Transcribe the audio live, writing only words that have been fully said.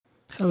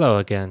Hello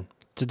again.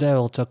 Today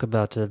we'll talk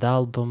about an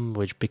album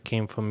which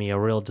became for me a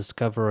real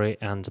discovery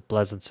and a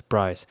pleasant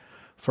surprise.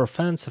 For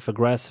fans of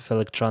aggressive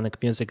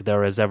electronic music,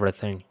 there is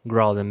everything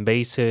growling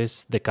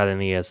basses,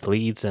 decadent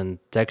leads and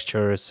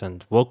textures,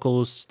 and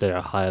vocals that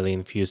are highly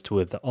infused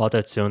with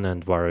autotune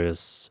and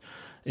various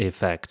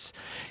effects.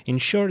 In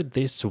short,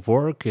 this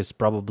work is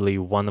probably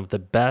one of the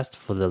best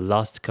for the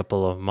last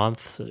couple of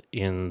months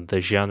in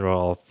the genre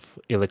of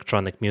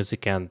electronic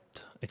music and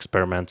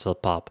experimental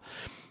pop.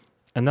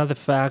 Another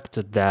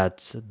fact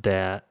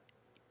that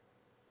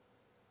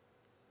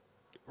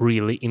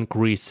really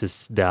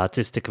increases the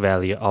artistic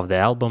value of the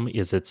album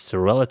is its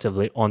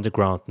relatively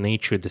underground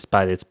nature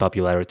despite its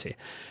popularity,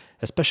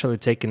 especially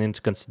taking into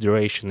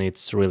consideration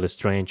its really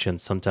strange and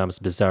sometimes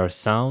bizarre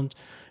sound.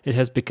 It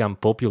has become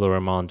popular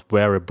among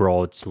very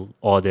broad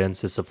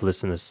audiences of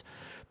listeners.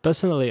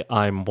 Personally,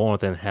 I'm more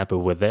than happy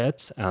with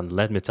it, and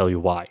let me tell you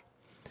why.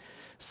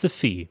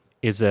 Sophie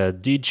is a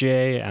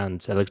DJ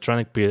and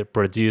electronic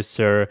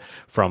producer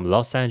from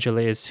Los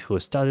Angeles who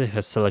started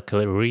her solo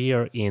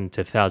career in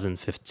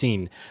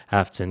 2015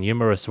 after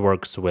numerous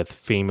works with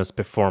famous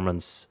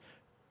performance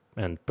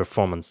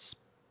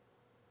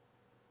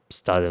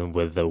starting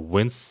with the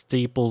Vince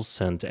Staples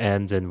and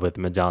ending with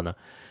Madonna.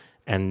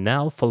 And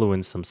now,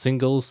 following some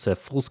singles, a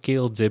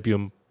full-scale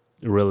debut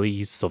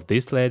release of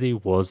this lady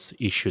was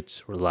issued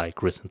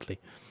like recently.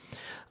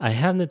 I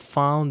haven't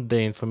found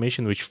the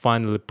information which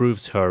finally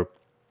proves her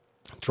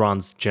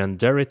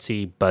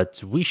transgenderity,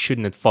 but we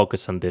shouldn't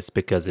focus on this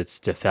because it's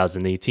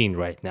 2018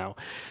 right now.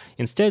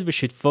 Instead, we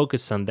should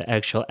focus on the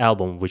actual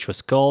album, which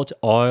was called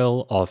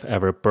Oil of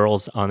Every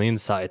Pearls on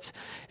Insights.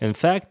 In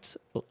fact,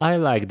 I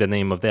like the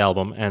name of the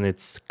album and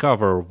its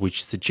cover,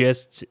 which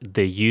suggests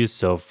the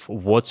use of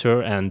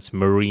water and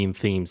marine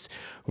themes,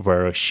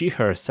 where she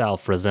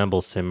herself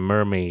resembles a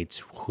mermaid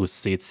who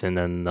sits in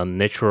an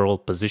unnatural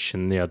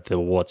position near the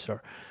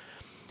water.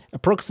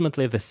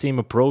 Approximately the same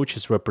approach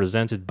is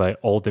represented by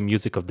all the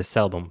music of this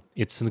album.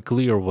 It's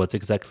unclear what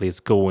exactly is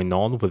going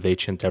on with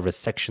each and every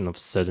section of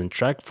certain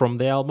track from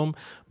the album,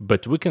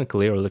 but we can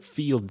clearly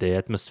feel the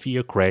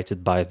atmosphere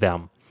created by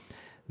them.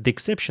 The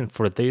exception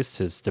for this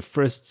is the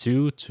first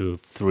 2 to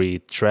 3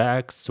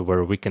 tracks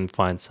where we can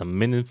find some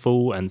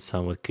meaningful and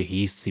somewhat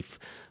cohesive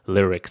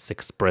lyrics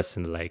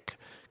expressing like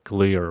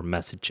clear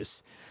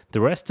messages.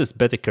 The rest is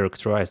better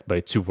characterized by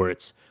 2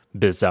 words,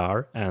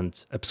 bizarre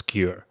and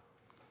obscure.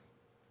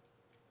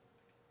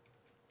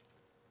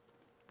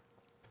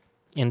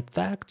 In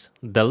fact,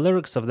 the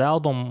lyrics of the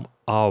album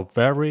are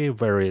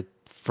very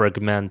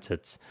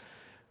fragmented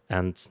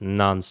and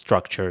non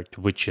structured,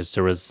 which as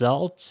a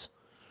result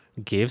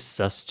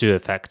gives us two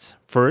effects.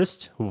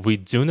 First, we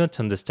do not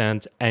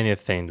understand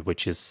anything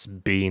which is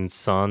being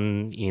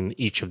sung in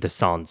each of the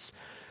songs.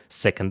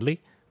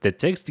 Secondly, the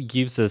text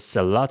gives us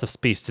a lot of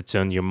space to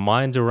turn your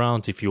mind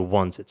around if you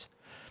want it.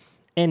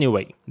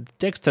 Anyway, the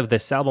text of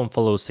this album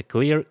follows a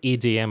clear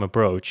EDM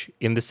approach.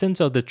 In the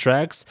center of the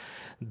tracks,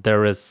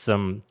 there is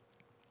some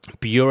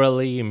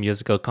purely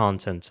musical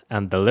content,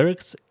 and the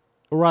lyrics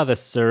rather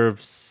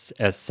serves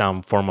as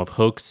some form of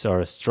hooks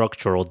or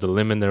structural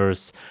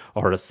delimiters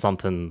or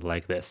something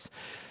like this.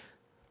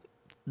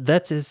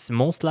 That is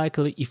most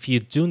likely if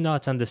you do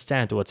not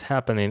understand what's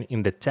happening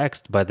in the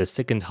text by the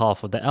second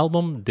half of the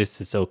album,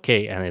 this is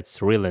okay and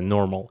it's really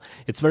normal.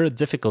 It's very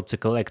difficult to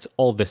collect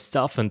all this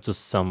stuff into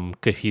some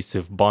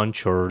cohesive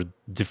bunch or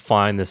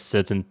define a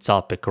certain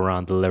topic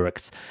around the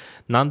lyrics.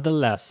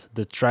 Nonetheless,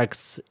 the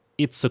tracks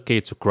It's Okay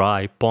to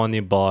Cry,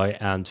 Pony Boy,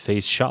 and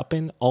Face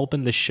Shopping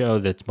open the show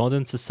that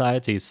modern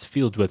society is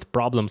filled with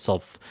problems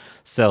of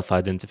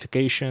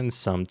self-identification,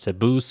 some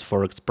taboos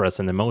for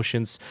expressing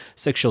emotions,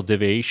 sexual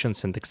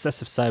deviations, and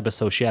excessive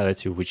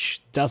cybersociality,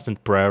 which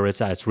doesn't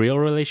prioritize real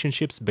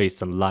relationships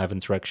based on live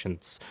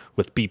interactions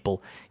with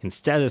people.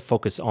 Instead, it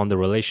focuses on the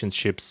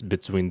relationships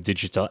between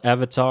digital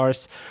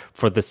avatars,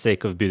 for the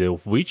sake of beauty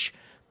of which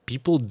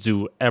people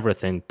do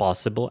everything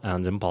possible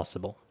and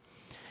impossible.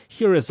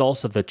 Here is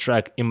also the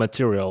track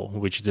Immaterial,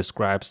 which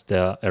describes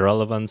the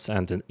irrelevance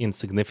and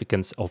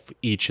insignificance of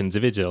each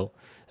individual,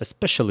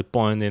 especially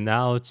pointing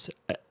out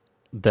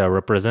the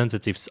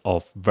representatives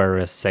of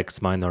various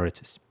sex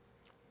minorities.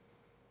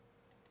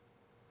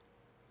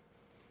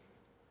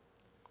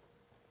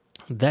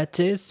 That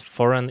is,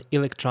 for an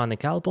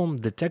electronic album,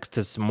 the text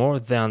is more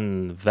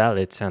than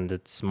valid and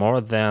it's more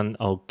than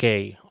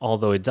okay,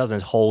 although it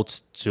doesn't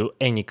hold to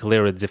any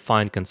clearly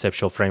defined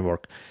conceptual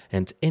framework.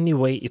 And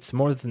anyway, it's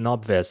more than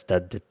obvious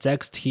that the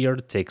text here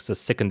takes a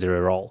secondary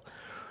role.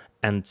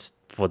 And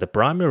for the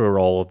primary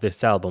role of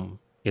this album,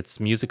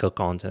 its musical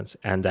content,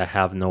 and I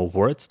have no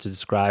words to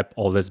describe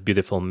all this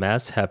beautiful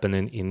mess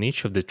happening in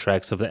each of the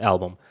tracks of the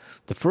album.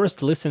 The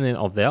first listening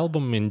of the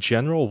album in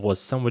general was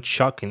somewhat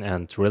shocking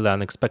and really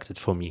unexpected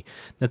for me.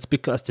 That's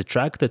because the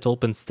track that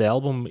opens the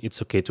album,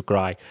 It's Okay to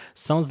Cry,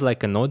 sounds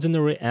like an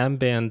ordinary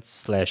ambient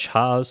slash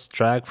house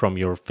track from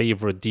your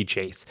favorite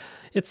DJs.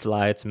 It's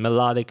light,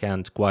 melodic,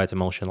 and quite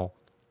emotional.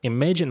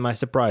 Imagine my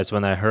surprise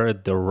when I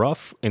heard the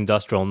rough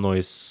industrial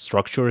noise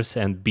structures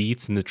and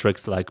beats in the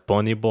tracks like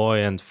Pony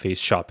Boy and Face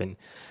Shopping.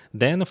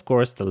 Then, of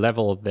course, the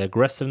level of the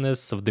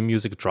aggressiveness of the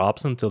music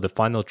drops until the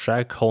final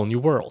track, Whole New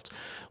World,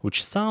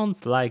 which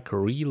sounds like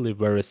really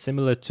very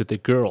similar to The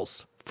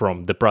Girls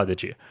from The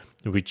Prodigy,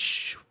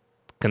 which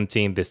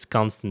contain this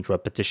constant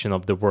repetition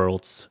of the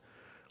words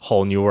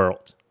Whole New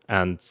World,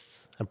 and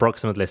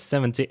approximately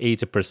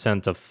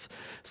 70-80% of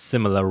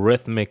similar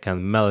rhythmic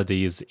and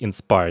melody is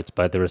inspired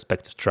by the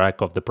respective track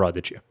of The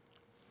Prodigy.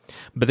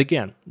 But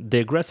again, the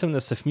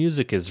aggressiveness of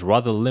music is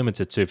rather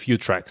limited to a few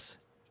tracks,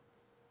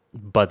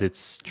 but its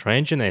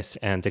strangeness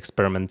and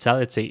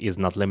experimentality is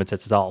not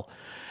limited at all,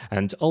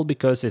 and all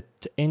because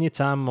at any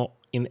time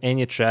in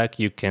any track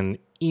you can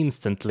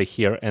instantly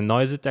hear a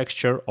noisy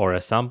texture or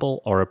a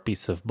sample or a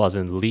piece of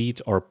buzzing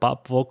lead or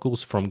pop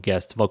vocals from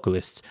guest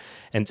vocalists,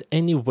 and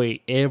anyway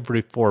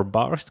every 4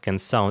 bars can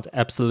sound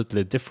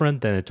absolutely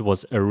different than it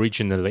was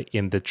originally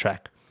in the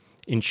track.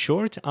 In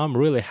short, I'm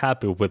really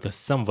happy with the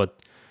somewhat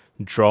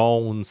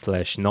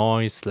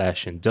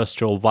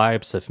drone/noise/industrial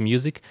vibes of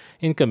music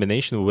in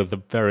combination with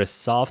the very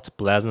soft,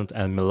 pleasant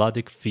and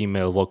melodic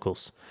female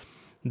vocals.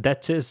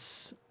 That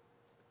is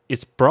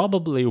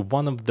probably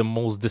one of the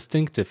most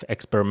distinctive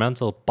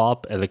experimental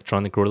pop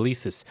electronic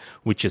releases,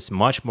 which is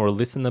much more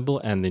listenable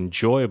and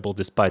enjoyable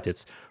despite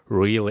its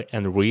really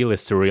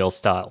surreal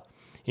style.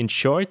 In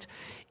short,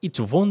 it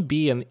won't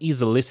be an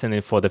easy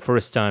listening for the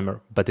first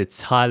timer, but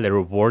it's highly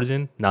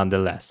rewarding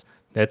nonetheless.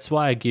 That's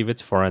why I give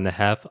it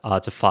 4.5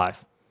 out of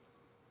 5.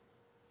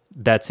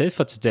 That's it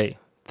for today.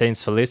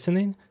 Thanks for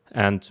listening,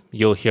 and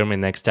you'll hear me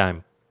next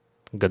time.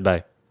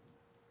 Goodbye.